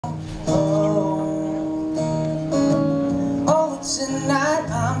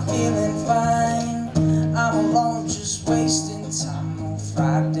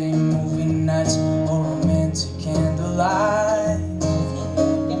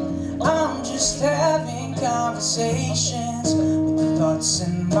conversations with the thoughts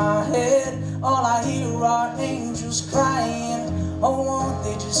in my head. All I hear are angels crying. Oh, won't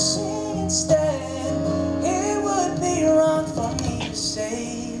they just sing instead? It would be wrong for me to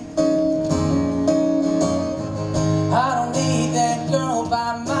say I don't need that girl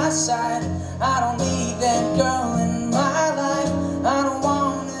by my side. I don't need that girl in my life. I don't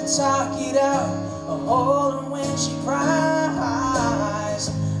want to talk it out or hold her when she cries.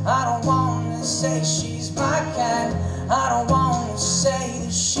 I don't want to say she's my kind. I don't want to say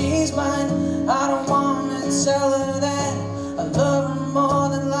that she's mine. I don't want to tell her that I love her more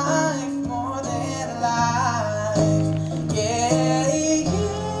than life, more than life. Yeah, yeah,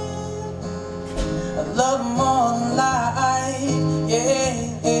 I love her more than life. Yeah,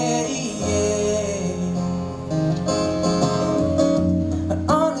 yeah, yeah. But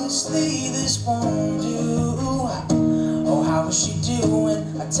honestly, this won't do. Oh, how is she doing?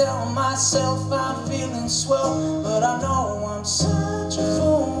 I tell myself I'm feeling swell, but I know I'm such a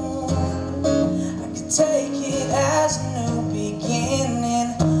fool. I could take it as a new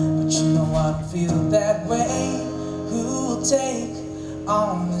beginning, but you know I don't feel that way. Who will take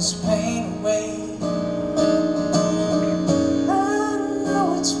all this pain away? I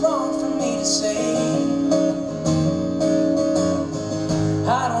know it's wrong for me to say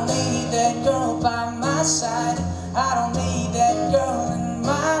I don't need that girl by my side. I don't need that girl in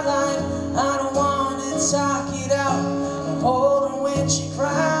my life. I don't want to talk it out or hold her when she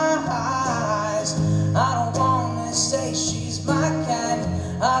cries. I don't want to say she's my kind.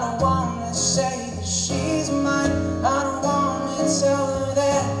 I don't want to say that she's mine. I don't want to tell her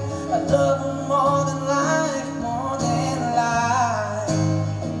that I love her more than life, more than life.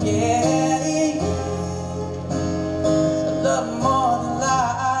 Yeah, yeah. I love her more than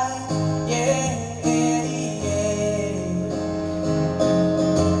life. Yeah.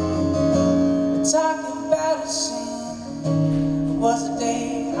 Talking about a sin, it was the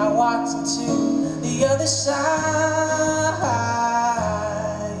day I walked into the other side.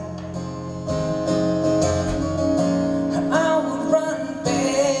 I would run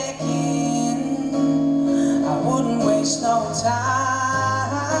back in, I wouldn't waste no time.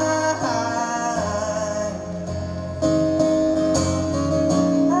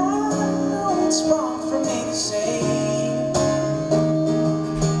 I know it's wrong for me to say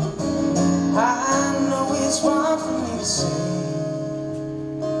it's wrong for me to say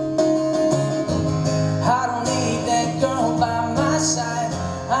I don't need that girl by my side.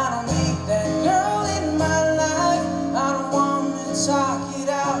 I don't need that girl in my life. I don't want to talk it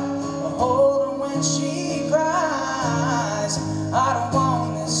out or hold her when she